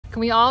Can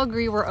we all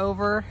agree we're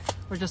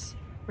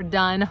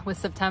done with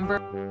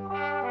September?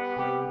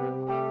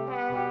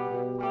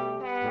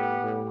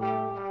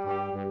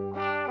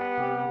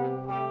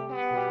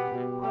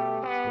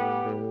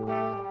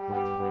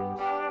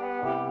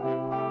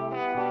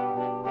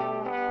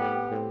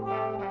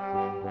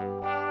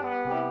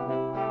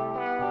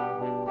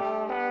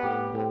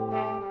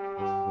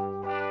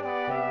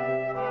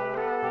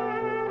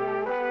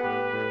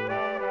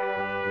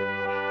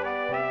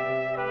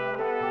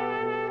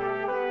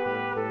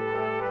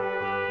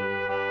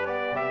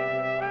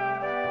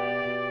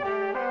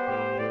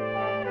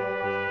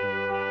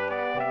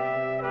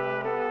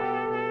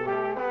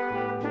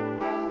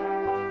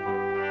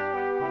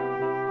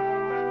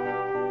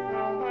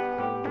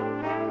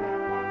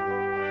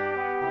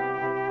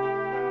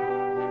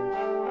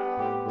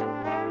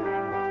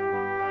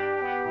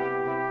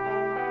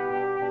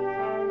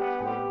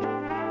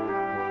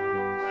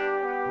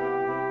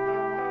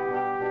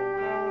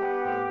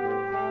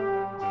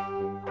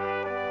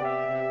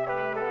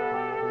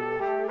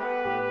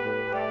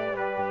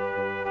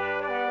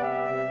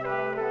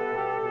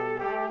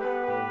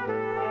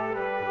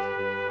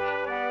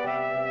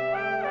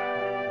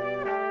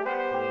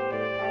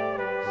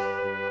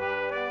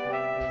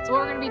 So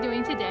what we're going to be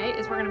doing today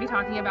is we're going to be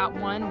talking about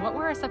 1, what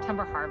were our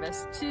September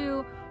harvests,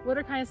 2, what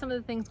are kind of some of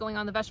the things going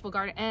on in the vegetable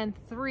garden, and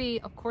 3,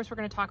 of course, we're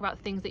going to talk about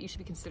things that you should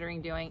be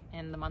considering doing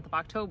in the month of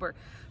October.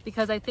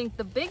 Because I think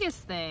the biggest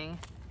thing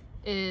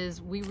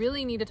is we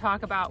really need to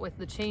talk about with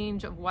the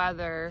change of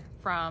weather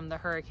from the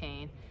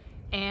hurricane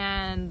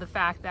and the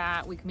fact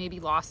that we maybe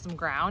lost some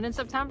ground in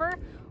September.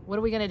 What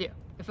are we going to do?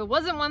 If it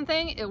wasn't one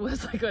thing, it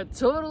was like a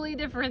totally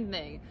different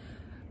thing.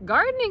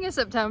 Gardening in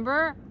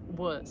September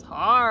was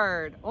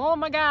hard. Oh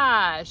my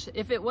gosh.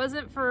 If it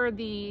wasn't for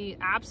the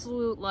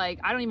absolute,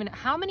 like, I don't even know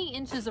how many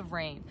inches of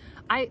rain.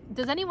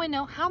 Does anyone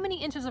know how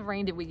many inches of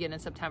rain did we get in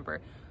September?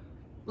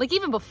 Like,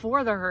 even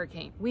before the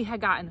hurricane, we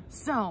had gotten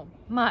so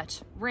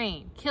much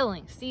rain,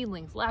 killing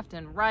seedlings left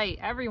and right.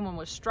 Everyone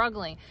was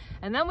struggling.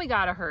 And then we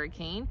got a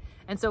hurricane.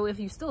 And so if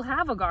you still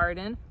have a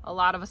garden, a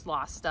lot of us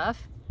lost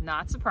stuff.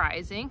 Not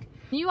surprising.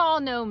 You all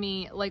know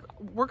me, like,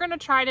 we're gonna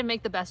try to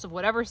make the best of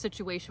whatever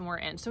situation we're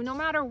in. So no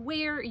matter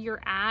where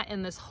you're at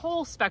in this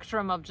whole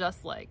spectrum of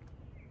just like,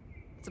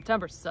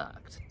 September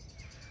sucked,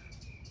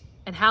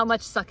 and how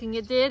much sucking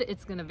it did,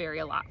 it's gonna vary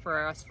a lot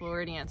for us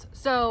Floridians.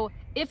 So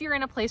if you're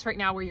in a place right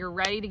now where you're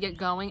ready to get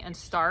going and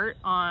start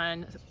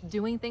on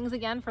doing things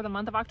again for the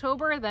month of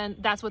October, then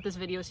that's what this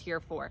video is here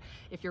for.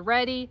 If you're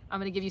ready, I'm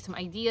gonna give you some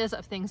ideas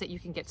of things that you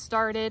can get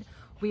started.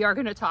 We are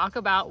gonna talk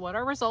about what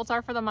our results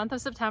are for the month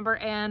of September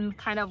and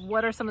kind of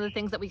what are some of the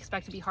things that we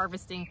expect to be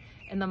harvesting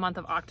in the month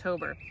of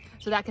October.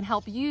 So that can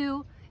help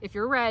you, if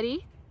you're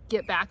ready,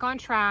 get back on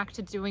track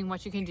to doing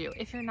what you can do.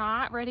 If you're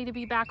not ready to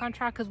be back on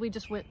track because we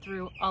just went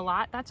through a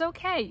lot, that's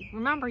okay.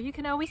 Remember, you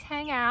can always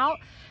hang out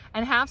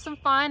and have some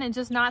fun and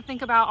just not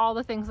think about all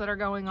the things that are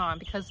going on,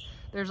 because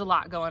there's a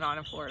lot going on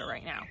in Florida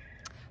right now.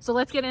 So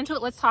let's get into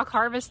it. Let's talk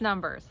harvest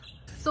numbers.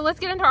 So let's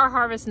get into our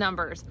harvest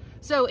numbers.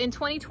 So in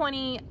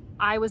 2020,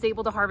 I was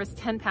able to harvest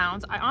 10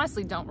 pounds. I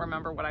honestly don't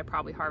remember what I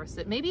probably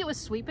harvested. Maybe it was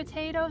sweet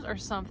potatoes or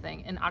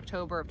something in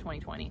October of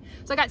 2020.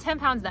 So I got 10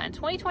 pounds then.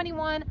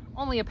 2021,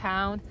 only a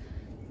pound.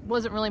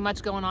 Wasn't really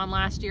much going on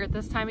last year at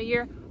this time of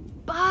year.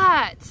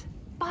 But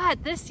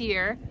this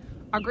year,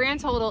 our grand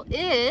total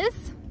is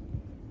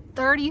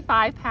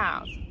 35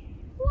 pounds.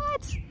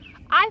 What?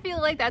 I feel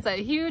like that's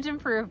a huge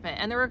improvement.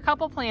 And there were a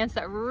couple plants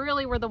that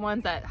really were the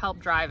ones that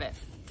helped drive it.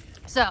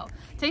 So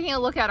taking a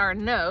look at our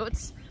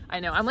notes, I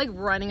know I'm like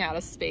running out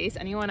of space.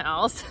 Anyone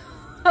else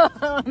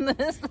on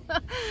this?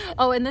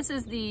 Oh, and this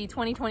is the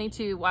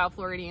 2022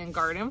 WILDFLORIDIan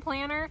Garden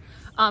Planner.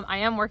 I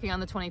am working on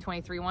the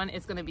 2023 one.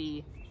 It's going to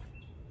be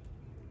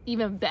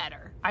even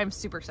better. I'm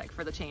super excited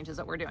for the changes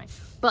that we're doing,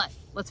 but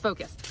let's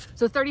focus.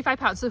 So 35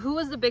 pounds. So who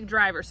was the big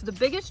driver? So the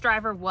biggest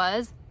driver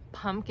was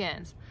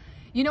pumpkins.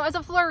 You know, as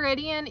a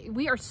Floridian,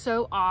 we are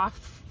so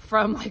off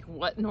from like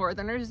what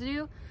Northerners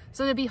do.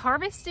 So to be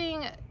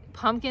harvesting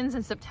pumpkins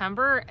in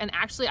September, and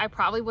actually I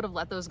probably would have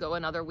let those go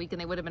another week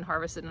and they would have been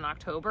harvested in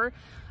October,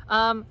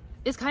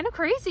 is kind of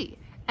crazy.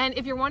 And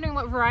if you're wondering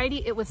what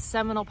variety, it was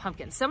Seminole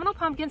pumpkins. Seminole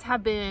pumpkins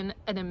have been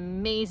an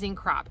amazing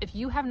crop. If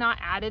you have not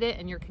added it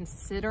and you're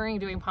considering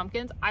doing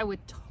pumpkins, I would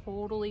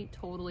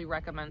totally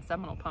recommend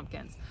Seminole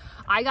pumpkins.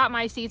 I got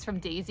my seeds from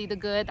Daisy the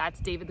Good. That's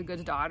David the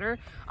Good's daughter.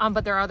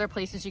 But there are other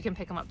places you can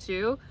pick them up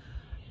too.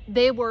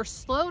 They were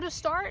slow to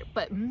start,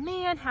 but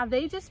man, have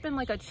they just been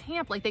like a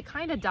champ. Like, they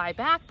kind of die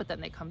back, but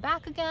then they come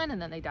back again, and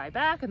then they die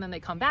back, and then they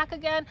come back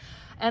again.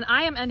 And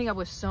I am ending up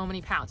with so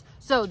many pounds.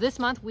 So this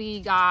month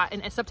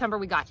in September,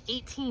 we got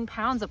 18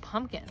 pounds of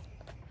pumpkin.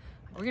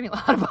 We're getting a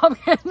lot of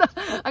pumpkin.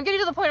 I'm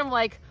getting to the point I'm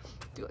like,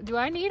 do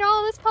I need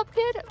all this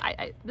pumpkin?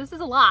 This is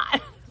a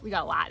lot. We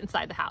got a lot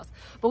inside the house,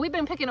 but we've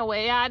been picking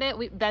away at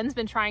it. Ben's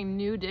been trying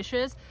new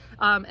dishes,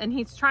 and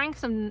he's trying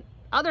some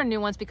other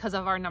new ones because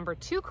of our number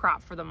 2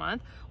 crop for the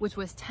month, which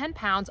was 10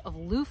 pounds of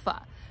loofah.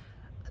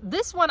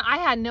 this one, I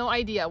had no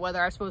idea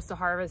whether I was supposed to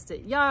harvest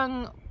it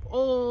young,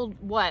 old,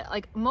 what.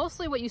 Like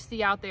mostly what you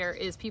see out there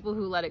is people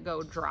who let it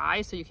go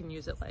dry so you can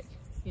use it like,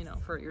 you know,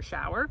 for your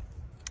shower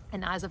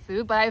and as a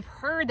food. But I've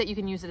heard that you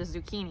can use it as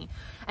zucchini,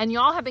 and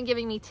y'all have been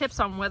giving me tips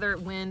on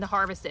when to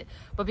harvest it.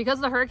 But because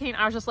of the hurricane,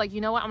 I was just like,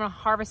 you know what, I'm gonna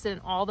harvest it in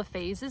all the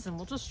phases and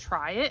we'll just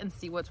try it and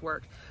see what's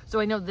worked. So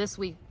I know this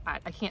week,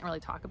 I can't really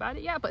talk about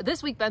it yet, but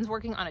this week Ben's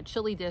working on a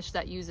chili dish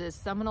that uses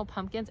Seminole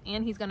pumpkins,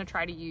 and he's gonna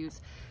try to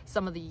use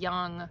some of the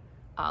young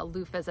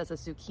loofahs as a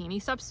zucchini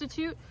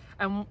substitute,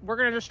 and we're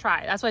gonna just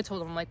try it. That's what I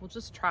told him. I'm like, we'll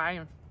just try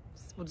and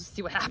we'll just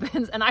see what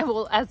happens, and I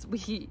will, as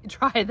we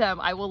try them,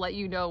 I will let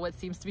you know what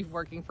seems to be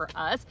working for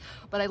us.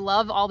 But I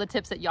love all the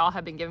tips that y'all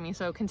have been giving me,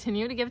 so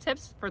continue to give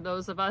tips for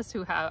those of us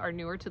who are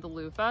newer to the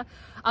loofah.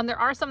 There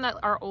are some that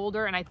are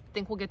older, and I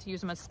think we'll get to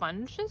use them as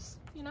sponges,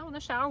 you know, in the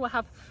shower. We'll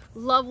have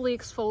lovely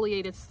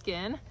exfoliated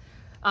skin.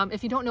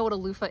 If you don't know what a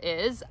loofah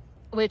is,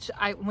 which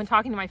when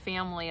talking to my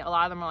family, a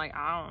lot of them are like,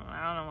 I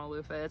don't know what a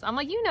loofah is. I'm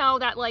like, you know,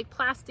 that like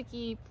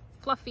plasticky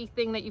fluffy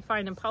thing that you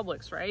find in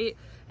Publix, right?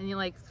 And you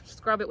like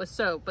scrub it with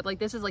soap, but like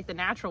this is like the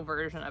natural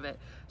version of it.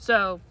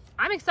 So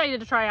I'm excited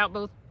to try out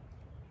both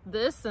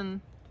this and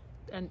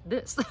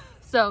this.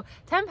 So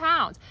 10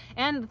 pounds.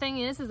 And the thing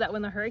is that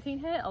when the hurricane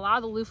hit, a lot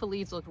of the loofah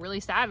leaves looked really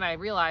sad, and I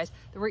realized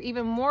there were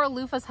even more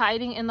loofahs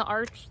hiding in the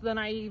arch than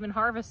I even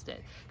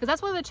harvested. Because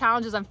that's one of the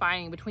challenges I'm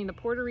finding between the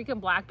Puerto Rican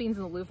black beans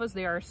and the loofahs.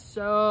 They are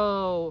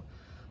so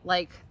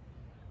like,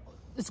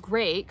 it's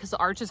great because the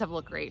arches have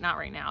looked great. Not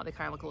right now. They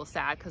kind of look a little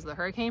sad because of the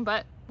hurricane,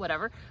 but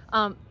whatever.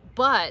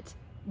 But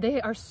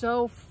they are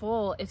so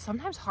full. It's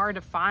sometimes hard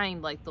to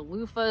find like the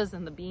loofahs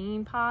and the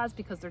bean pods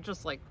because they're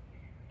just like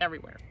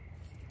everywhere.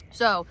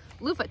 So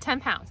loofah,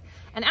 10 pounds.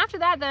 And after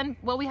that, then,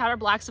 well, we had our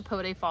black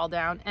sapote fall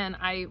down, and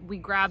we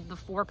grabbed the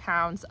 4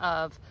 pounds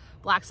of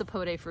black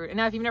sapote fruit. And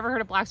now if you've never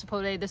heard of black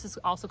sapote, this is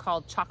also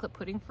called chocolate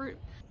pudding fruit.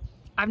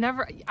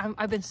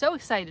 I've been so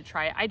excited to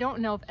try it. I don't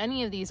know if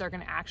any of these are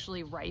going to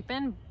actually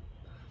ripen,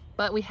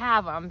 but we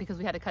have them because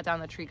we had to cut down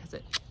the tree because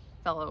it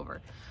fell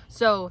over.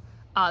 So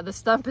the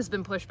stump has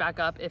been pushed back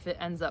up. If it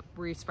ends up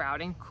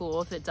re-sprouting,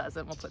 cool. If it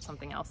doesn't, we'll put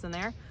something else in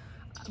there.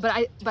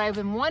 But I've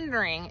been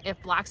wondering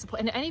if black sapote,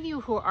 and any of you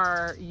who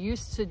are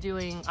used to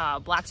doing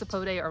black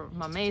sapote or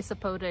mamey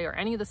sapote or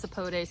any of the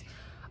sapotes,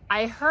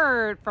 I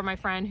heard from my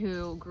friend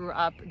who grew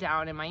up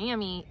down in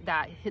Miami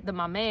that the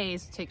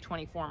mameys take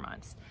 24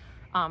 months.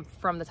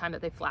 From the time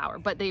that they flower,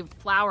 but they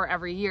flower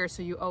every year,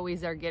 so you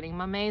always are getting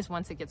mameys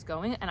once it gets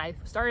going. And I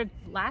started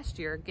last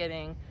year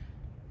getting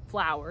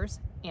flowers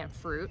and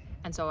fruit,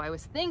 and so I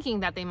was thinking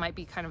that they might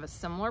be kind of a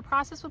similar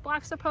process with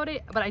black sapote,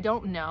 but I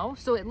don't know.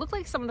 So it looked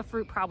like some of the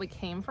fruit probably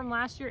came from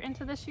last year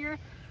into this year.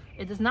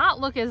 It does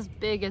not look as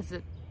big as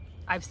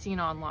I've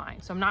seen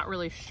online, so I'm not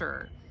really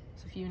sure.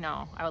 So if you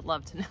know, I would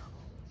love to know.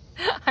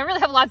 I really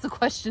have lots of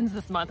questions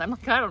this month. I'm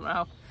like, I don't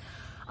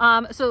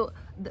know. So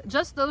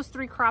just those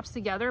 3 crops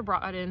together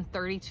brought in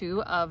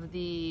 32 of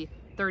the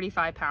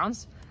 35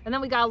 pounds. And then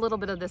we got a little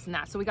bit of this and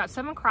that. So we got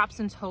 7 crops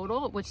in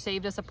total, which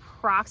saved us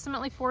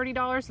approximately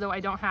 $40, though I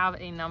don't have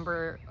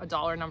a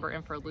dollar number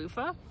in for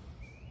loofah.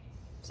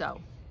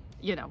 So,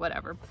 you know,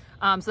 whatever.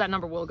 So that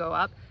number will go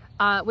up,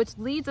 which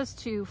leads us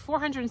to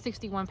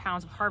 461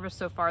 pounds of harvest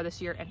so far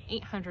this year and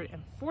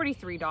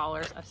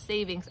 $843 of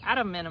savings at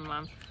a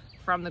minimum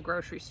from the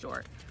grocery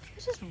store,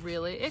 which is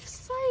really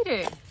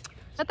exciting.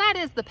 But that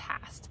is the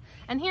past.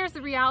 And here's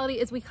the reality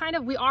is we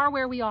are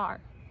where we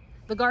are.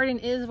 The garden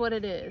is what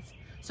it is.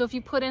 So if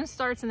you put in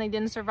starts and they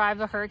didn't survive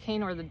the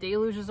hurricane or the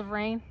deluges of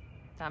rain,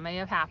 that may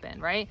have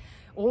happened, right?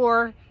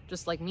 Or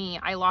just like me,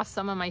 I lost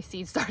some of my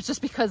seed starts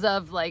just because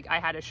of like, I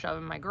had to shove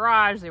in my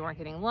garage. They weren't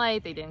getting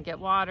light. They didn't get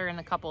water, and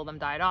a couple of them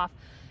died off.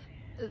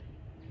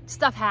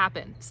 Stuff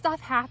happened.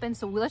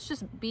 So let's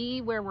just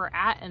be where we're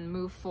at and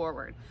move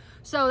forward.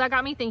 So that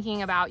got me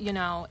thinking about, you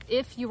know,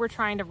 if you were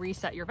trying to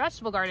reset your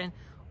vegetable garden,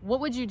 what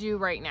would you do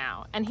right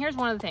now? And here's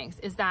one of the things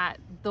is that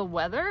the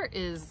weather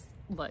is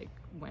like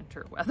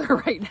winter weather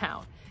right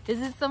now.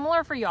 Is it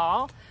similar for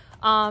y'all?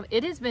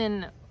 It has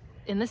been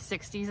in the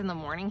 60s in the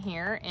morning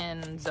here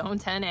in zone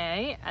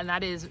 10A, and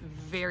that is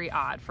very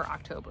odd for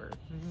October.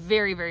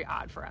 Very, very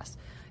odd for us,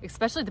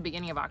 especially at the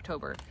beginning of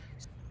October.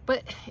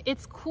 But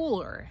it's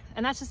cooler,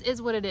 and that just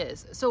is what it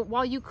is. So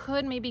while you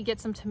could maybe get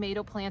some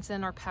tomato plants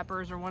in or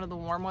peppers or one of the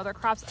warm weather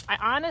crops, I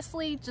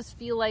honestly just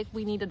feel like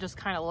we need to just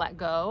kind of let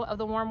go of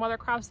the warm weather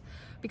crops,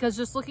 because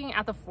just looking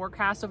at the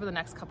forecast over the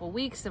next couple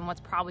weeks and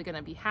what's probably going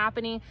to be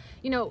happening,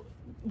 you know,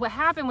 what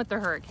happened with the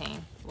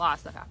hurricane, a lot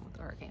of stuff happened with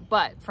the hurricane,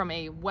 but from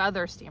a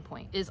weather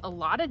standpoint is a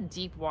lot of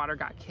deep water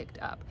got kicked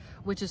up,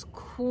 which is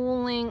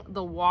cooling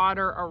the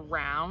water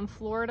around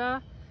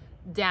Florida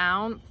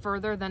down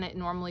further than it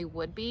normally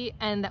would be.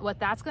 And what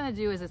that's going to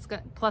do is it's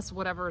going to, plus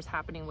whatever is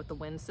happening with the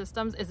wind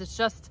systems, is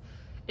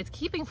it's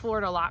keeping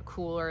Florida a lot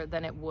cooler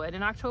than it would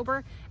in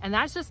October. And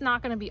that's just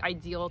not going to be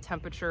ideal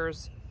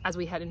temperatures as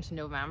we head into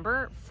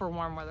November for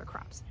warm weather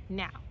crops.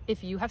 Now,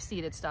 if you have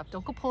seeded stuff,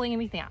 don't go pulling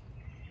anything out.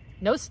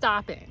 No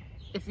stopping.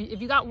 If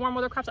you got warm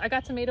weather crops, I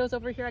got tomatoes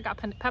over here, I got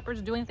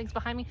peppers doing things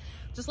behind me,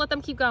 just let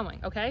them keep going,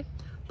 okay?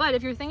 But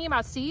if you're thinking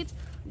about seeds,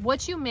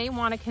 what you may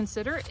want to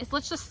consider is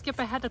let's just skip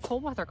ahead to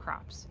cold weather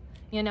crops.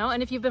 You know,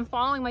 and if you've been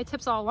following my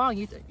tips all along,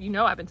 you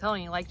know I've been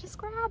telling you, like, just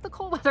grab the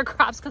cold weather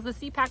crops because the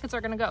seed packets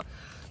are going to go.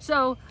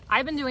 So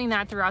I've been doing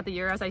that throughout the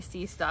year as I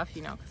see stuff,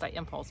 you know, because I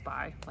impulse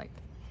buy, like,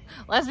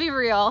 let's be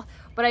real,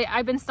 but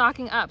I've been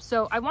stocking up.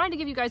 So I wanted to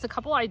give you guys a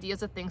couple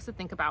ideas of things to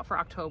think about for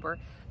October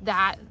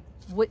that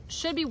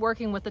should be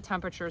working with the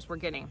temperatures we're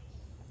getting.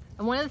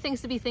 And one of the things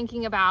to be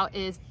thinking about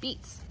is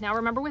beets. Now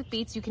remember, with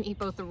beets, you can eat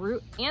both the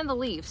root and the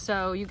leaves.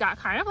 So you got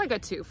kind of like a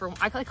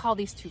I call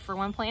these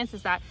 2-for-1 plants,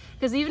 is that,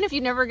 because even if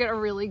you never get a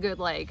really good,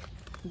 like,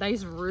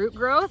 nice root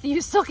growth,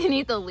 you still can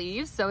eat the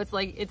leaves. So it's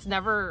like, it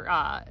never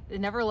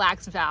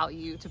lacks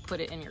value to put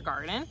it in your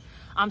garden.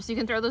 So you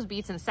can throw those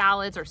beets in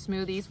salads or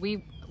smoothies.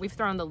 We've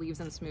thrown the leaves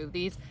in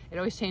smoothies. It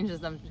always changes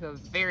them to a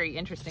very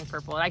interesting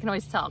purple. And I can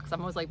always tell because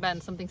I'm always like,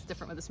 Ben, something's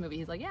different with the smoothie.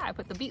 He's like, yeah, I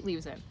put the beet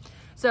leaves in.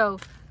 So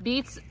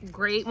beets,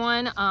 great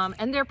one.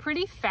 And they're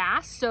pretty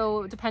fast.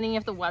 So depending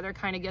if the weather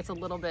kind of gets a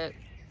little bit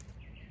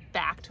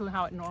back to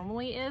how it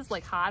normally is,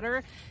 like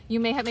hotter, you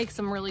may make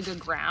some really good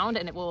ground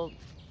and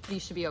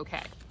these should be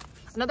okay.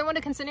 Another one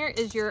to consider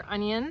is your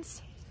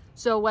onions.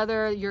 So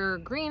whether you're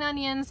green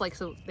onions, like,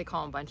 so they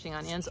call them bunching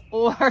onions,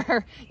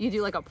 or you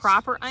do like a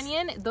proper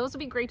onion, those would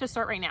be great to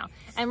start right now.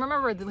 And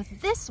remember,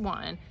 with this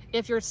one,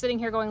 if you're sitting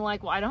here going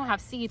like, well, I don't have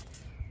seeds,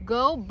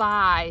 go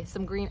buy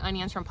some green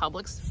onions from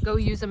Publix, go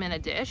use them in a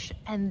dish,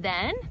 and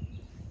then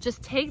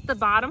just take the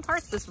bottom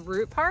parts, this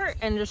root part,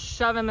 and just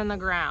shove them in the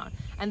ground.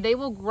 And they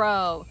will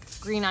grow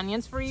green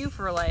onions for you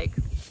for, like,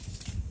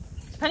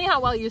 depending on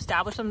how well you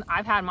establish them,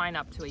 I've had mine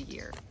up to a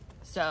year.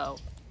 So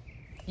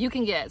you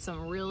can get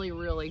some really,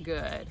 really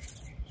good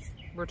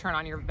return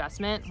on your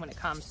investment when it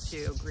comes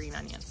to green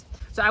onions.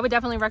 So I would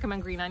definitely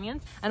recommend green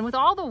onions. And with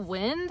all the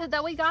wind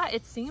that we got,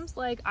 it seems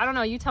like, I don't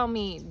know, you tell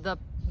me, the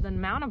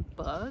amount of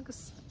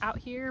bugs out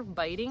here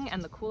biting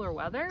and the cooler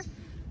weather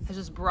has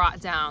just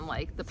brought down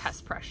like the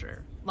pest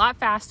pressure a lot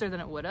faster than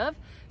it would have.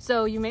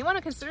 So you may want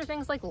to consider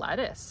things like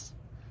lettuce.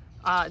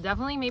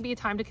 Definitely maybe a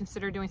time to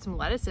consider doing some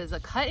lettuces, a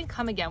cut and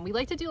come again. We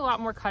like to do a lot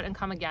more cut and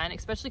come again,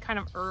 especially kind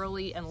of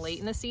early and late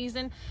in the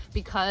season,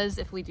 because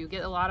if we do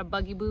get a lot of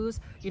buggy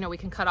boos, you know, we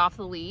can cut off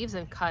the leaves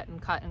and cut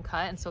and cut and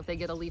cut. And so if they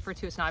get a leaf or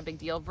two, it's not a big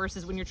deal,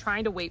 versus when you're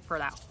trying to wait for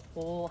that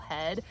whole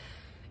head,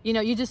 you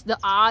know, the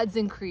odds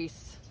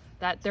increase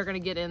that they're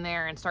going to get in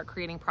there and start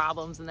creating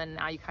problems. And then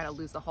now you kind of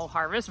lose the whole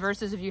harvest,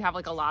 versus if you have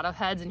like a lot of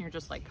heads and you're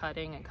just like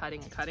cutting and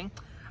cutting and cutting.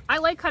 I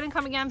like cut and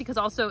come again because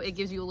also it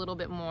gives you a little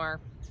bit more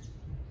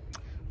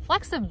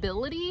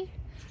flexibility,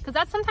 because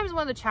that's sometimes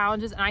one of the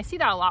challenges, and I see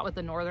that a lot with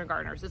the northern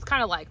gardeners. It's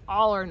kind of like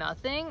all or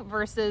nothing,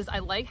 versus I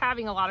like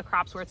having a lot of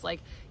crops where it's like,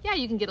 yeah,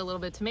 you can get a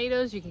little bit of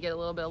tomatoes, you can get a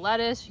little bit of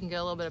lettuce, you can get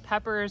a little bit of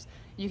peppers,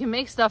 you can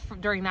make stuff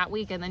during that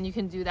week, and then you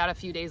can do that a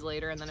few days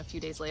later, and then a few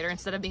days later,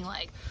 instead of being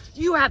like,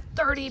 you have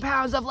 30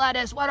 pounds of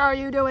lettuce, what are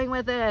you doing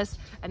with this?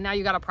 And now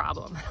you got a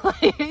problem.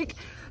 Like,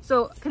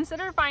 so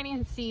consider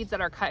finding seeds that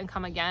are cut and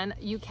come again.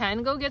 You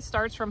can go get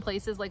starts from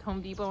places like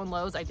Home Depot and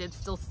Lowe's. I did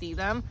still see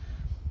them.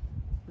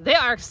 They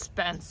are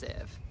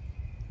expensive.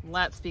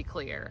 Let's be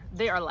clear.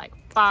 They are like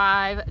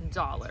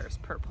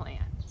 $5 per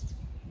plant.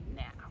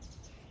 Now,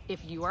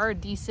 if you are a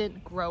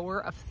decent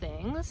grower of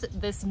things,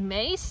 this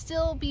may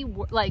still be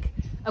like,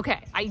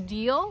 okay,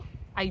 ideal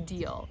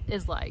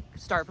is like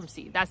start from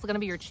seed. That's going to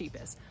be your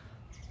cheapest.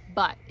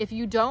 But if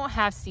you don't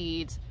have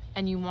seeds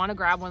and you want to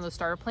grab one of those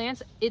starter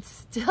plants, it's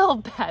still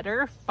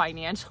better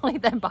financially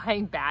than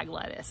buying bag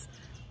lettuce.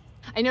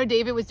 I know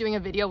David was doing a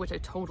video, which I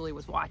totally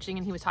was watching,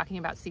 and he was talking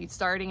about seed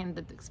starting and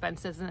the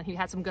expenses, and he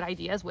had some good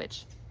ideas,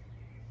 which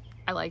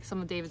I like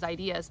some of David's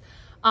ideas.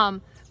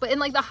 But in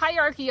like the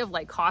hierarchy of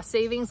like cost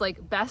savings,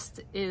 like best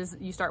is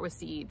you start with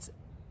seeds.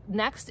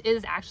 Next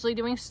is actually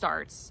doing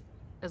starts,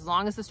 as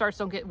long as the starts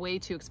don't get way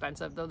too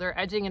expensive, though they're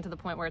edging into the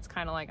point where it's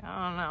kind of like,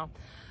 I don't know.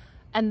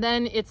 And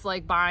then it's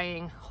like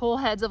buying whole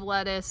heads of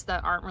lettuce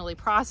that aren't really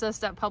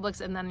processed at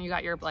Publix, and then you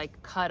got your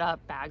like cut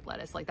up bag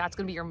lettuce. Like that's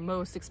gonna be your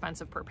most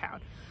expensive per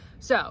pound.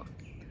 So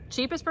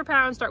cheapest per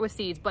pound, start with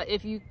seeds. But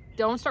if you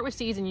don't start with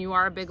seeds and you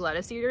are big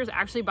lettuce eaters,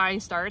 actually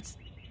buying starts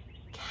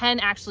can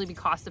actually be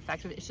cost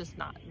effective. It's just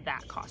not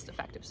that cost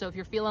effective. So if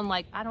you're feeling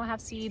like I don't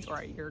have seeds,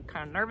 or you're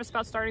kind of nervous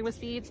about starting with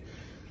seeds,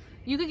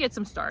 you could get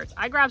some starts.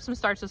 I grabbed some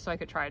starts just so I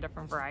could try a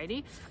different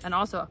variety, and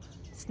also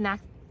snatch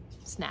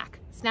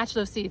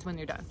those seeds when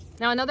you're done.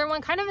 Now another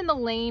one kind of in the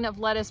lane of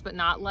lettuce but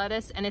not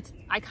lettuce, and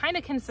I kind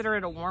of consider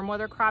it a warm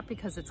weather crop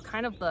because it's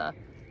kind of the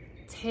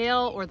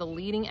tail or the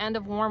leading end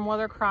of warm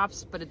weather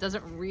crops, but it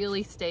doesn't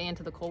really stay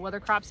into the cold weather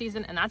crop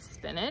season, and that's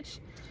spinach.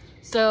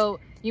 So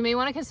you may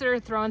want to consider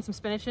throwing some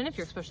spinach in,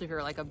 especially if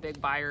you're like a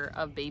big buyer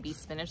of baby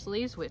spinach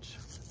leaves, which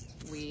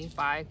we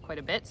buy quite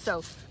a bit.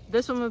 So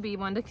this one would be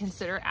one to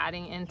consider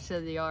adding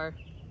into your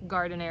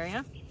garden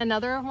area.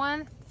 Another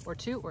one, or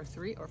two, or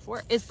three, or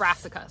four, is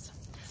brassicas.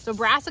 So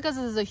brassicas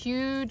is a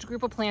huge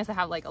group of plants that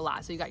have like a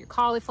lot. So you got your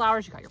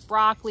cauliflowers, you got your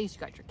broccolis, you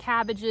got your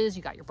cabbages,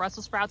 you got your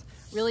Brussels sprouts.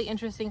 Really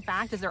interesting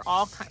fact is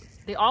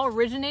they all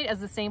originate as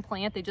the same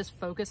plant. They just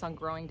focus on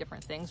growing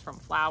different things, from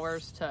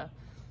flowers to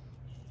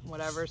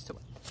whatever's to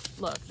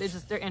look.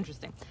 They're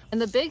interesting.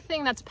 And the big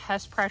thing that's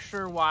pest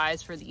pressure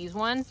wise for these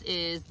ones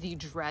is the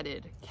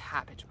dreaded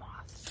cabbage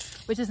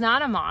moth, which is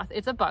not a moth,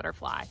 it's a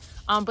butterfly.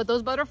 But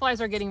those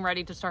butterflies are getting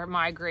ready to start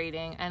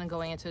migrating and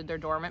going into their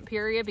dormant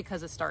period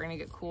because it's starting to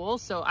get cool.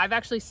 So I've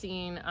actually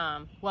seen,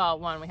 well,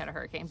 one, we had a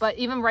hurricane, but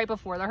even right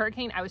before the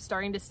hurricane, I was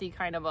starting to see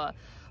kind of a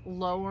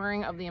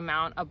lowering of the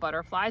amount of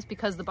butterflies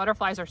because the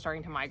butterflies are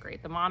starting to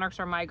migrate. The monarchs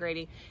are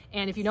migrating.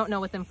 And if you don't know,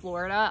 within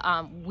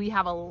Florida, we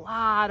have a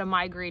lot of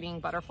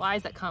migrating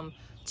butterflies that come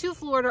to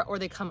Florida or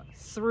they come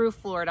through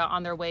Florida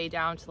on their way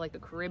down to like the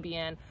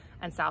Caribbean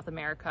and South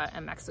America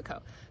and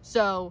Mexico.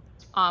 So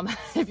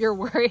if you're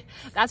worried,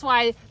 that's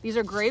why these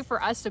are great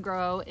for us to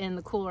grow in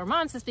the cooler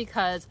months, is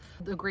because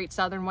the great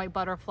southern white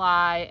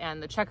butterfly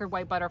and the checkered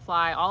white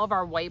butterfly, all of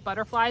our white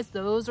butterflies,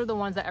 those are the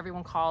ones that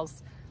everyone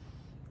calls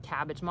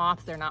cabbage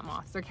moths. They're not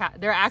moths,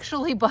 they're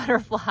actually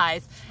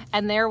butterflies,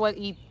 and they're what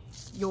eat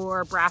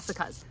your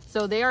brassicas.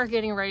 So they are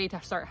getting ready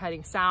to start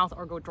heading south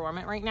or go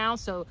dormant right now.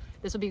 So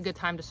this would be a good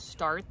time to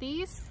start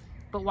these,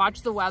 but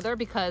watch the weather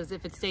because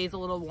if it stays a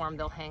little warm,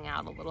 they'll hang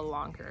out a little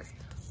longer.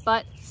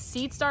 But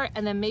seed start,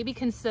 and then maybe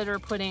consider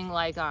putting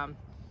like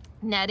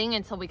netting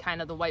until we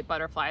kind of, the white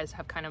butterflies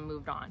have kind of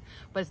moved on.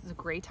 But it's a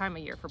great time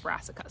of year for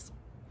brassicas.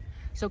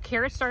 So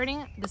carrot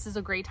starting, this is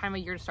a great time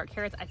of year to start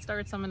carrots. I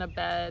started some in a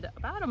bed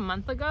about a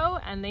month ago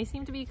and they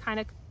seem to be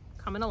kind of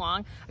coming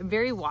along. I'm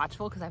very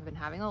watchful because I've been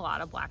having a lot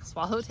of black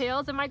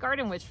swallowtails in my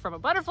garden, which from a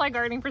butterfly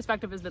gardening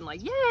perspective has been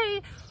like,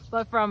 yay!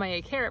 But from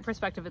a carrot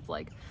perspective, it's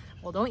like,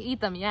 well, don't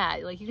eat them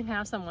yet. Like, you can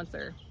have some once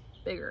they're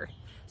bigger.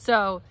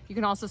 So you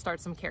can also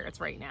start some carrots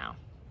right now.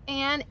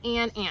 And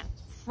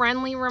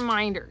friendly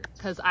reminder,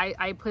 because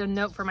I put a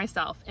note for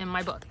myself in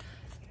my book,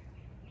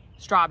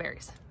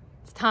 strawberries.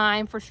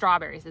 Time for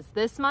strawberries. It's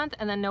this month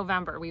and then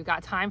November. We've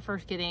got time for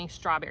getting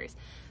strawberries.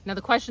 Now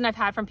the question I've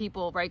had from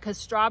people, right, because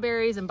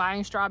strawberries and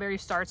buying strawberry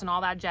starts and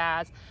all that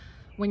jazz,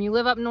 when you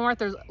live up north,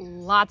 there's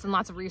lots and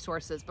lots of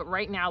resources. But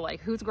right now,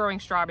 like, who's growing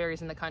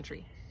strawberries in the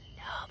country?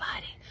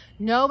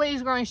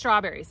 Nobody's growing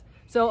strawberries.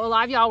 So a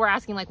lot of y'all were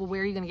asking, like, well,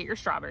 where are you gonna get your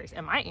strawberries?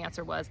 And my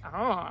answer was,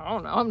 I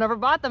don't know. I've never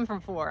bought them from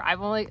before.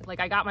 I've only, like,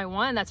 I got my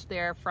one that's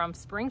there from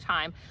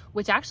springtime,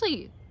 which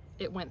actually,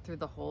 it went through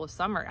the whole of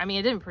summer. I mean,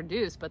 it didn't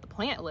produce, but the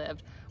plant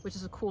lived, which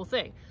is a cool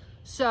thing.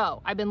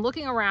 So I've been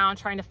looking around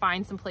trying to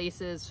find some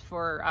places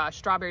for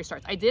strawberry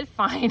starts. I did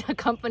find a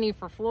company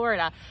for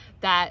Florida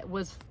that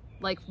was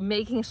like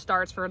making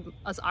starts for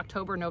us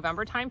October,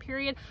 November time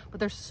period,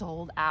 but they're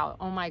sold out.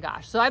 Oh my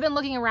gosh. So I've been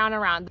looking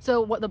around. So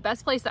what the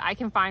best place that I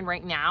can find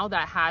right now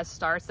that has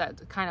starts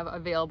that's kind of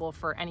available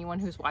for anyone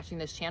who's watching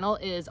this channel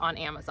is on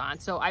Amazon.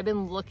 So I've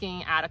been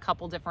looking at a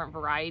couple different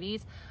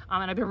varieties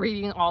and I've been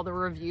reading all the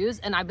reviews,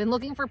 and I've been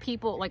looking for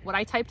people, like what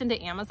I typed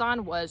into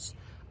Amazon was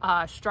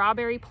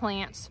strawberry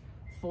plants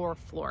for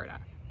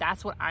Florida.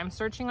 That's what I'm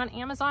searching on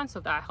Amazon. So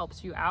if that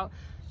helps you out,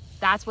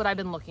 that's what I've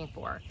been looking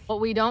for.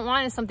 What we don't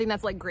want is something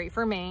that's like great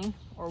for Maine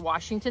or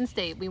Washington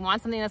State. We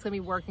want something that's gonna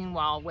be working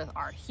well with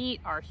our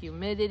heat, our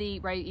humidity,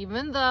 right?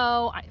 Even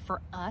though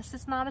for us,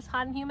 it's not as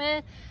hot and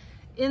humid,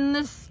 in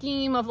the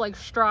scheme of like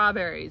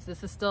strawberries,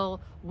 this is still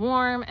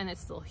warm and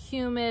it's still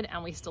humid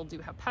and we still do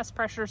have pest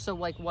pressure. So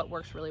like what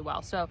works really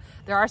well. So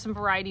there are some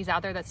varieties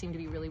out there that seem to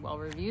be really well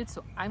reviewed.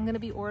 So I'm gonna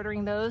be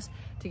ordering those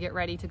to get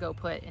ready to go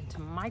put into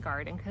my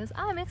garden because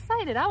I'm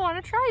excited. I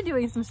wanna try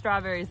doing some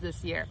strawberries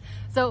this year.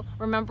 So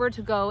remember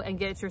to go and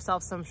get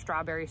yourself some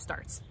strawberry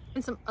starts.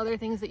 And some other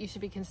things that you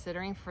should be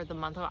considering for the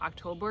month of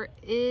October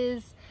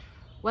is,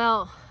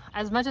 well,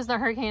 as much as the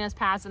hurricane has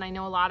passed, and I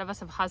know a lot of us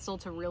have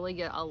hustled to really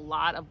get a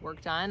lot of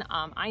work done,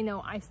 I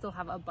know I still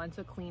have a bunch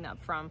of cleanup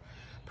from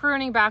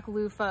pruning back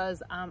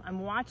loofahs.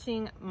 I'm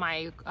watching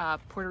my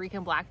Puerto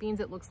Rican black beans.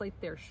 It looks like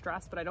they're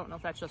stressed, but I don't know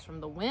if that's just from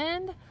the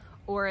wind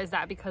or is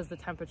that because the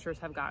temperatures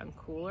have gotten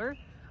cooler.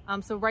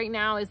 So right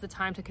now is the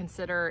time to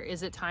consider,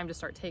 is it time to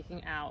start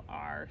taking out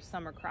our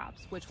summer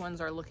crops? Which ones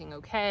are looking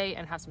okay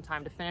and have some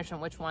time to finish, and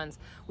which ones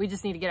we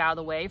just need to get out of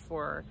the way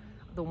for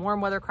the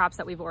warm weather crops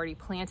that we've already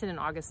planted in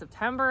August,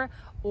 September,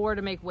 or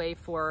to make way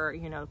for,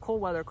 you know, cold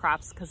weather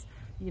crops. Because,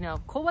 you know,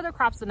 cold weather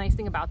crops, the nice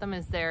thing about them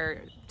is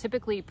they're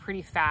typically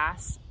pretty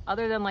fast,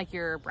 other than like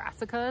your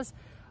brassicas,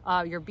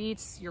 your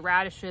beets, your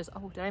radishes.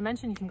 Oh, did I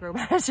mention you can grow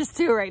radishes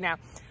too right now?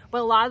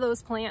 But a lot of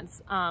those plants,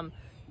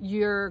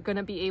 you're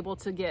gonna be able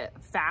to get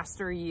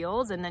faster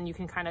yields, and then you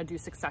can kind of do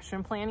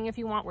succession planting if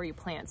you want, where you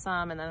plant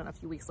some and then a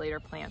few weeks later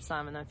plant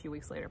some and then a few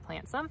weeks later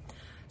plant some.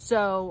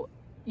 So,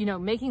 you know,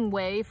 making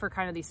way for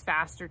kind of these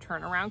faster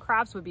turnaround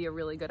crops would be a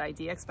really good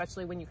idea,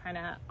 especially when you kind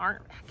of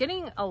aren't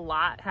getting a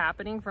lot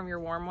happening from your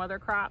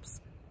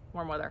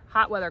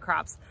hot weather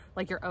crops,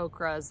 like your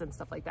okras and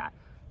stuff like that,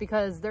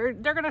 because they're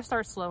going to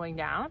start slowing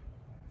down,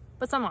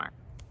 but some aren't.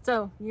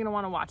 So you're going to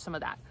want to watch some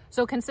of that.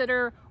 So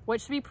consider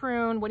what should be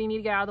pruned, what do you need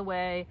to get out of the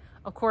way.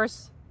 Of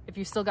course, if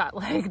you still got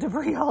like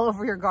debris all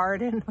over your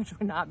garden, which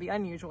would not be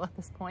unusual at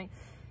this point,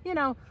 you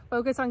know,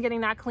 focus on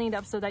getting that cleaned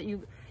up so that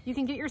you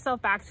can get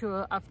yourself back to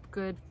a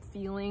good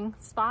feeling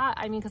spot.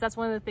 I mean, because that's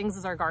one of the things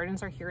is our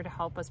gardens are here to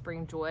help us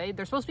bring joy.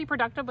 They're supposed to be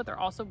productive, but they're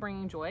also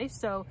bringing joy.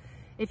 So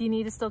If you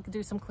need to still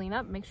do some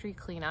cleanup, make sure you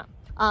clean up.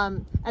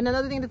 And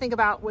another thing to think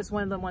about was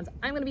one of the ones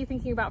I'm going to be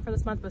thinking about for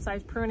this month,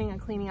 besides pruning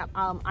and cleaning up,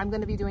 I'm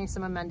going to be doing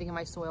some amending in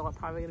my soil. I'm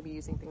probably going to be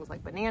using things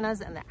like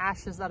bananas and the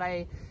ashes that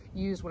I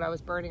used when I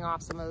was burning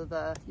off some of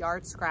the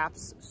yard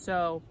scraps.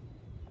 So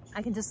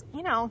I can just,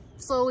 you know,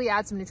 slowly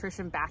add some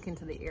nutrition back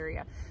into the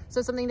area.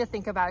 So something to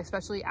think about,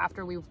 especially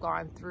after we've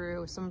gone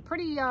through some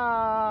pretty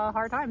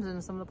hard times,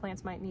 and some of the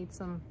plants might need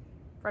some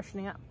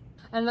freshening up.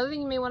 Another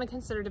thing you may want to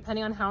consider,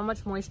 depending on how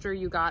much moisture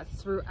you got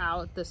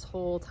throughout this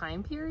whole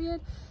time period,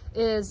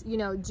 is, you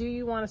know, do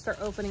you want to start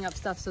opening up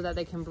stuff so that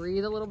they can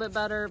breathe a little bit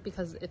better?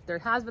 Because if there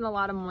has been a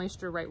lot of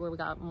moisture right where we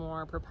got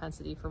more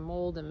propensity for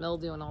mold and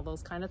mildew and all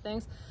those kind of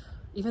things,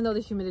 even though the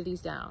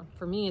humidity's down,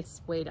 for me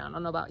it's way down. I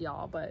don't know about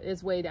y'all, but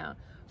it's way down.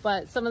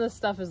 But some of this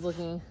stuff is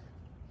looking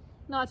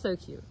not so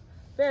cute.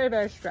 Very,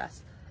 very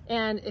stressed.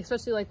 And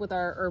especially like with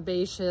our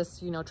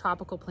herbaceous, you know,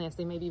 tropical plants,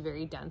 they may be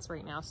very dense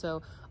right now.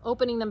 So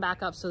opening them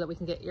back up so that we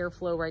can get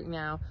airflow right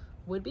now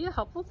would be a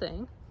helpful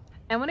thing.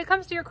 And when it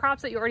comes to your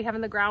crops that you already have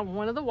in the ground,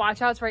 one of the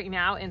watch outs right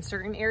now in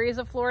certain areas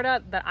of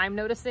Florida that I'm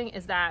noticing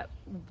is that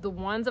the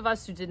ones of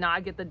us who did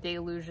not get the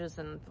deluges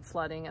and the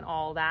flooding and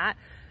all that,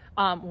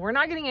 we're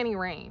not getting any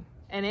rain.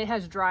 And it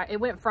has dry, it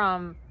went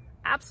from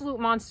absolute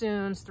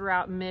monsoons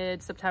throughout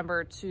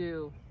mid-September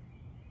to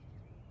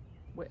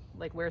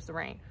like, where's the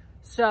rain?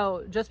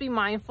 So just be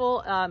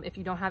mindful if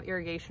you don't have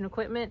irrigation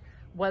equipment,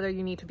 whether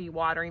you need to be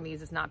watering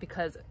these. Is not,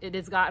 because it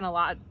has gotten a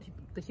lot,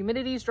 the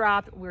humidity's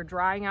dropped, we're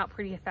drying out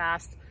pretty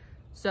fast.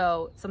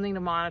 So something to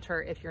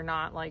monitor if you're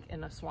not like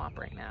in a swamp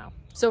right now.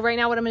 So right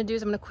now what I'm going to do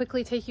is I'm going to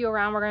quickly take you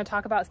around. We're going to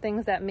talk about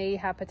things that may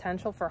have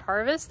potential for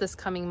harvest this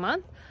coming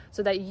month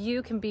so that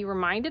you can be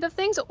reminded of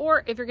things,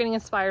 or if you're getting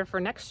inspired for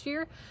next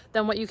year,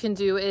 then what you can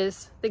do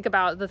is think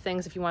about the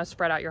things if you want to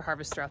spread out your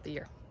harvest throughout the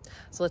year.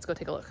 So let's go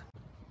take a look.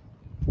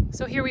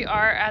 So here we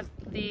are at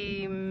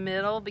the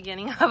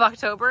beginning of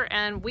October,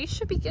 and we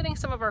should be getting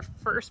some of our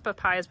first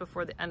papayas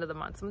before the end of the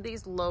month. Some of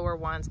these lower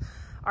ones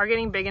are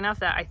getting big enough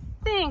that I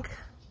think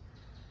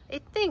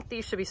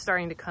these should be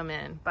starting to come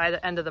in by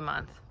the end of the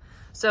month.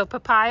 So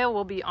papaya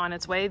will be on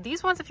its way.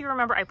 These ones, if you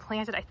remember, I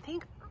planted, I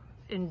think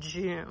in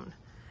June.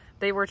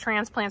 They were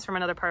transplants from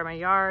another part of my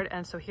yard.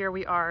 And so here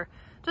we are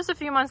just a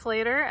few months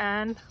later,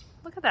 and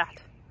look at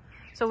that.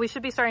 So we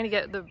should be starting to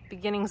get the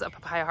beginnings of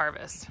papaya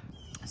harvest.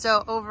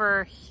 So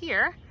over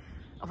here,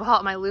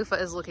 well, my loofah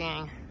is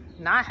looking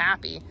not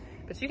happy,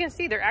 but you can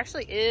see there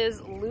actually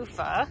is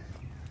loofah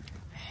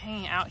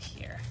hanging out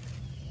here.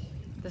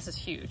 This is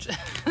huge.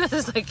 This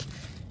is like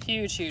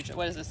huge.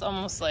 What is this?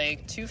 Almost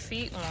like 2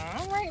 feet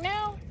long right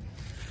now.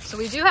 So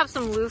we do have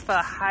some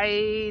loofah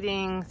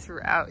hiding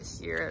throughout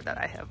here that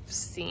I have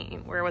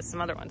seen. Where was some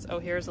other ones? Oh,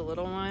 here's a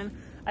little one.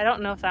 I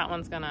don't know if that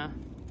one's gonna,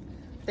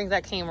 I think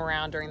that came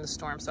around during the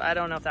storm, so I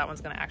don't know if that one's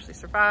gonna actually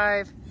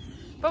survive.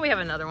 But we have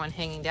another one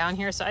hanging down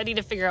here, so I need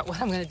to figure out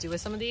what I'm gonna do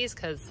with some of these,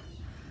 because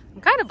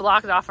I'm kind of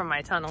blocked off from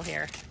my tunnel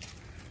here.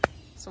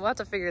 So we'll have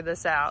to figure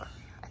this out.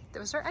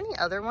 Was there any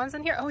other ones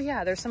in here? Oh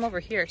yeah, there's some over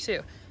here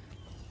too.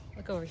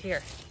 Look over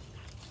here.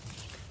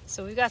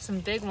 So we've got some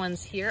big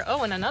ones here.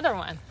 Oh, and another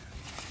one.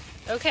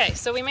 Okay,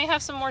 so we may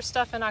have some more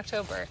stuff in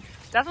October.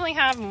 Definitely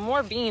have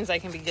more beans I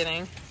can be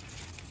getting.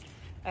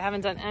 I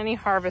haven't done any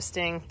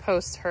harvesting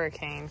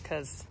post-hurricane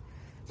because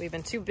we've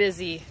been too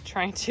busy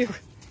trying to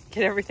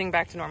get everything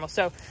back to normal.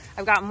 So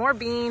I've got more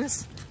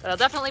beans that I'll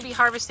definitely be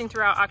harvesting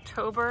throughout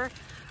October.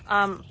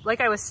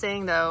 Like I was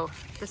saying though,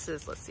 this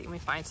is, let's see, let me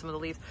find some of the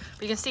leaves.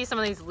 But you can see some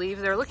of these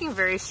leaves, they're looking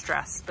very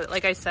stressed. But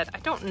like I said, I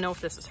don't know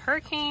if this is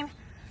hurricane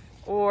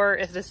or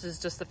if this is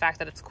just the fact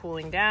that it's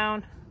cooling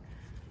down.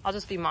 I'll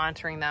just be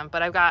monitoring them.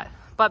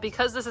 But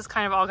because this has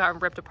kind of all gotten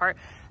ripped apart,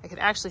 I can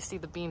actually see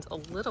the beans a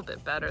little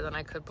bit better than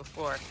I could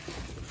before.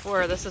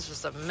 Before, this is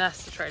just a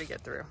mess to try to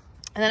get through.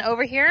 And then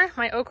over here,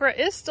 my okra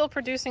is still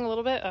producing a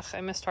little bit. Ugh,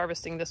 I missed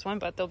harvesting this one,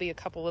 but there'll be a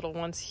couple little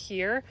ones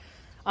here.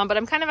 But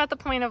I'm kind of at the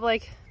point of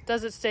like,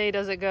 does it stay,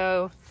 does it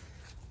go?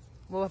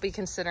 We'll be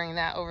considering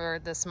that over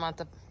this month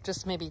of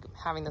just maybe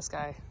having this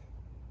guy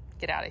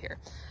get out of here.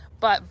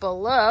 But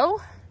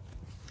below,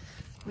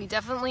 we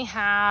definitely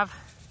have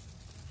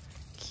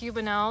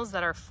cubanelles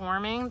that are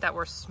forming that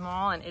were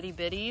small and itty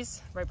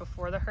bitties right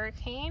before the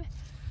hurricane.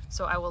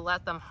 So I will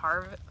let them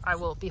I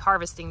will be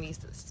harvesting these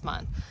this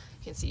month.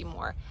 You can see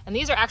more. And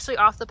these are actually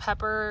off the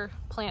pepper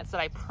plants that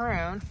I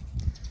prune.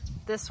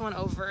 This one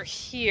over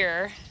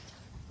here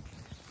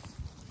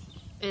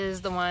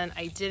is the one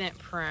I didn't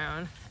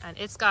prune, and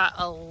it's got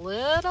a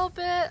little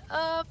bit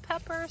of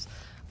peppers,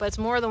 but it's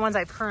more the ones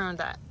I pruned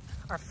that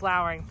are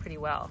flowering pretty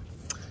well.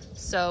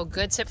 So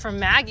good tip from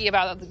Maggie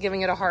about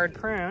giving it a hard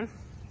prune.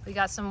 We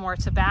got some more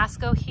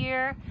Tabasco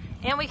here,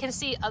 and we can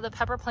see the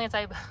pepper plants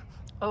I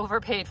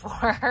overpaid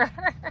for.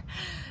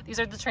 These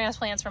are the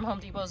transplants from Home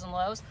Depots and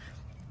Lowe's.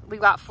 We've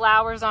got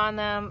flowers on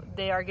them.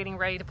 They are getting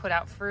ready to put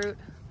out fruit.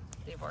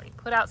 They've already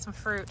put out some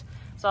fruit,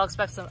 so I'll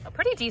expect a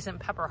pretty decent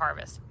pepper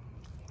harvest.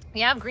 We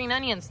have green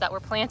onions that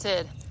were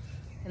planted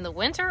in the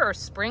winter or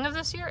spring of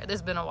this year. It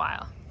has been a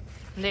while.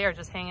 They are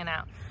just hanging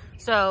out.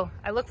 So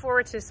I look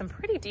forward to some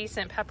pretty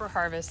decent pepper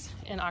harvest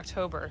in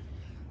October.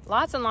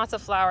 Lots and lots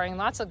of flowering,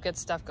 lots of good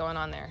stuff going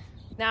on there.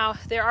 Now,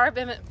 there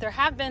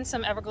have been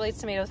some Everglades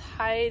tomatoes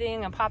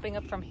hiding and popping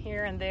up from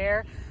here and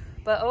there,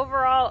 but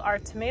overall, our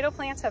tomato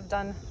plants have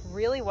done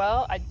really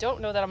well. I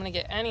don't know that I'm gonna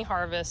get any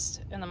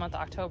harvest in the month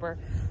of October.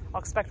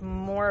 I'll expect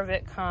more of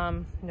it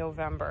come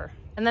November.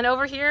 And then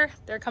over here,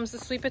 there comes the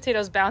sweet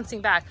potatoes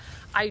bouncing back.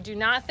 I do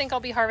not think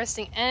I'll be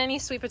harvesting any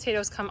sweet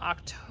potatoes come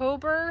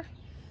October.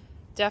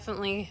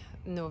 Definitely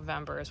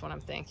November is what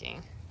I'm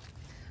thinking.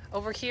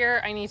 Over here,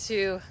 I need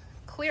to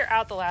clear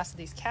out the last of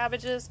these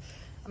cabbages.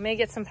 I may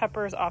get some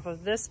peppers off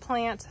of this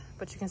plant,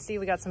 but you can see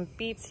we got some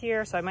beets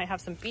here, so I might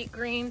have some beet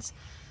greens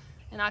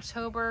in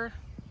October.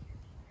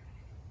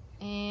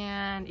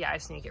 And yeah, I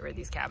just need to get rid of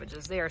these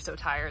cabbages. They are so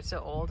tired, so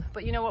old.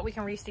 But you know what? We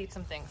can reseed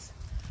some things.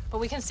 But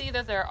we can see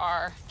that there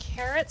are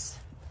carrots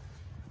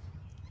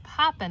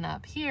popping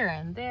up here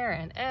and there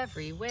and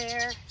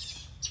everywhere.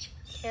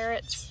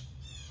 Carrots.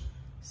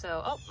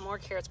 So, oh, more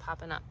carrots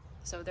popping up.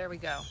 So there we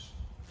go.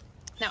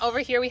 Now over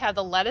here we have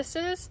the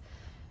lettuces.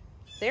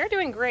 They're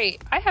doing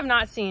great. I have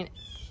not seen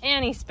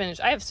any spinach.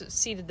 I have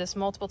seeded this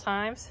multiple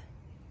times.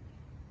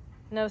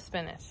 No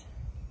spinach.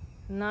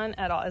 None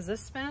at all. Is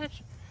this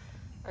spinach?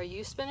 Are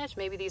you spinach?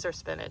 Maybe these are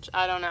spinach.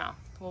 I don't know.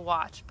 We'll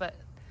watch. But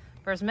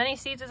for as many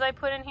seeds as I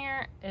put in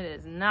here, it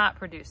is not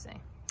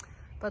producing.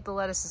 But the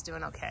lettuce is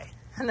doing okay.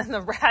 And then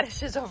the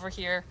radishes over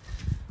here.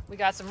 We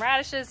got some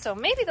radishes, so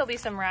maybe there'll be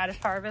some radish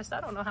harvest. I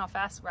don't know how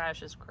fast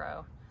radishes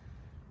grow.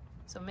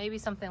 So maybe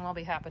something will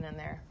be happening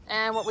there.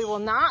 And what we will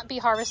not be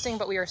harvesting,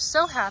 but we are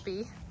so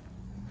happy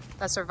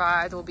that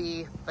survived, will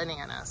be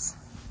bananas.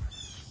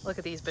 Look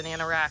at these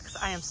banana racks.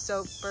 I am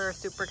super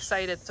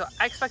excited. So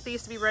I expect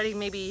these to be ready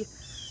maybe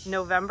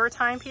November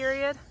time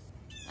period.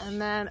 And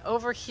then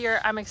over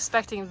here, I'm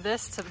expecting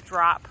this to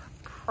drop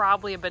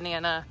probably a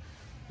banana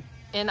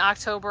in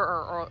October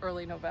or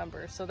early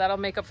November. So that'll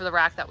make up for the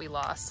rack that we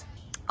lost.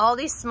 All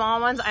these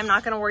small ones, I'm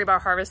not gonna worry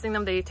about harvesting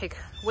them. They take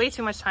way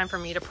too much time for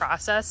me to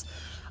process.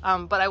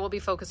 But I will be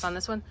focused on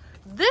this one.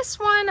 This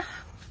one,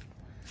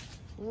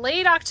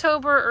 late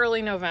October,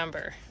 early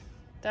November.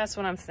 That's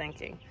what I'm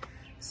thinking.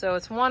 So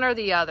it's one or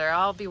the other.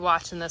 I'll be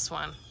watching this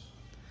one.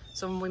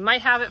 So we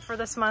might have it for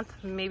this month,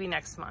 maybe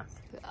next month.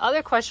 The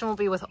other question will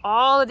be, with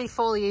all the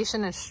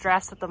defoliation and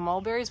stress that the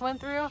mulberries went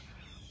through,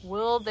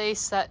 will they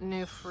set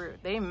new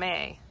fruit? They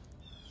may.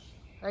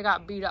 They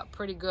got beat up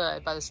pretty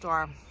good by the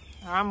storm.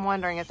 I'm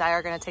wondering if they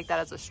are gonna take that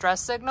as a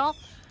stress signal,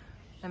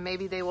 and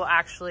maybe they will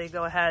actually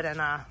go ahead and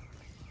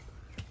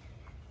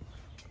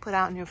put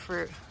out new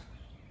fruit.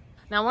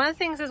 Now, one of the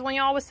things is, when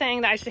y'all was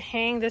saying that I should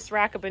hang this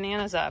rack of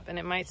bananas up and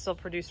it might still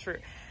produce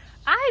fruit,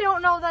 I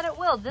don't know that it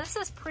will. This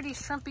is pretty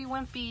shrimpy,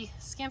 wimpy,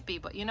 skimpy,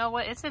 but you know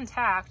what? It's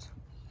intact.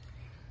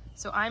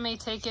 So I may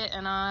take it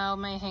and I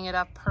may hang it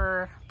up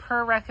per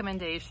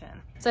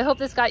recommendation. So I hope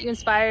this got you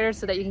inspired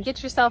so that you can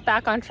get yourself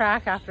back on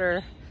track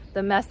after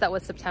the mess that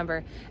was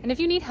September. And if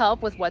you need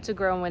help with what to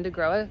grow and when to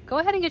grow it, go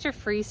ahead and get your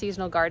free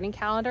seasonal gardening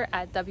calendar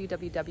at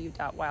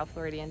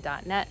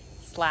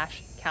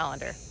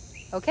www.wildfloridian.net/calendar.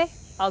 Okay,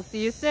 I'll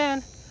see you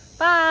soon.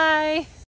 Bye.